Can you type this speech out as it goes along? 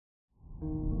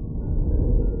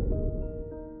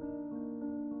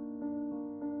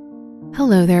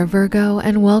Hello there, Virgo,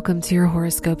 and welcome to your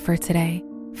horoscope for today,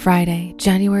 Friday,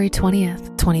 January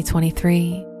 20th,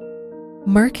 2023.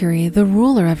 Mercury, the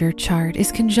ruler of your chart,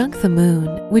 is conjunct the moon,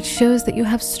 which shows that you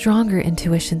have stronger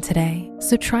intuition today,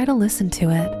 so try to listen to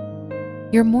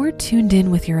it. You're more tuned in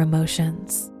with your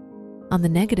emotions. On the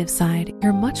negative side,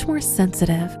 you're much more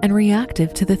sensitive and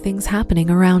reactive to the things happening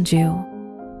around you.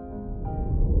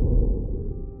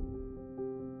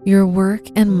 Your work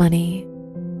and money.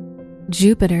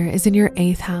 Jupiter is in your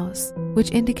 8th house,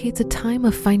 which indicates a time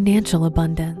of financial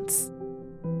abundance.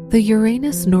 The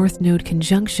Uranus North Node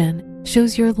conjunction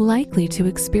shows you're likely to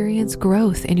experience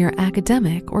growth in your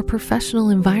academic or professional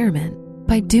environment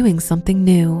by doing something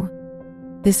new.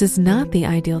 This is not the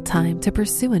ideal time to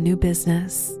pursue a new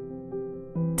business.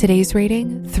 Today's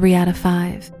rating, 3 out of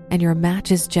 5, and your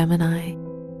match is Gemini.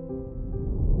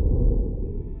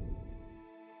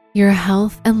 Your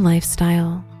health and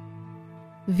lifestyle.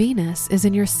 Venus is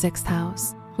in your 6th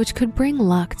house, which could bring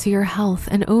luck to your health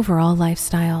and overall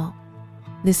lifestyle.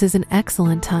 This is an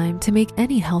excellent time to make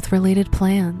any health-related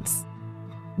plans.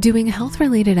 Doing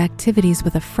health-related activities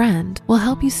with a friend will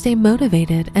help you stay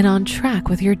motivated and on track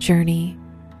with your journey.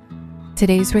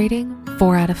 Today's rating,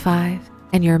 4 out of 5,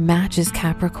 and your match is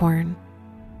Capricorn.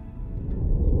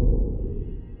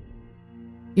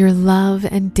 Your love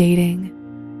and dating.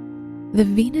 The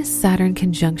Venus-Saturn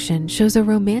conjunction shows a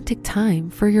romantic time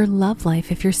for your love life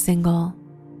if you're single.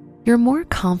 You're more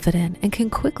confident and can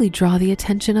quickly draw the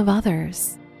attention of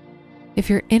others. If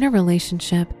you're in a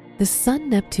relationship, the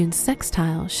Sun-Neptune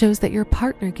sextile shows that your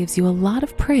partner gives you a lot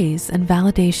of praise and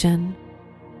validation.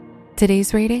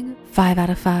 Today's rating, 5 out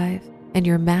of 5, and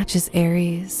your match is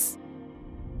Aries.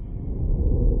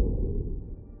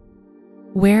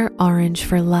 Wear orange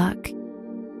for luck.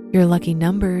 Your lucky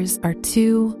numbers are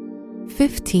 2,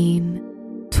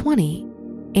 15, 20,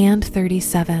 and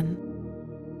 37.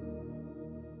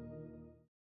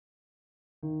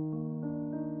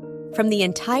 From the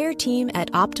entire team at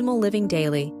Optimal Living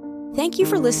Daily, thank you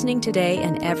for listening today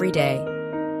and every day.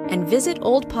 And visit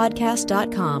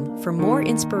oldpodcast.com for more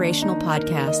inspirational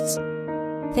podcasts.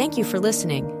 Thank you for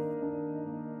listening.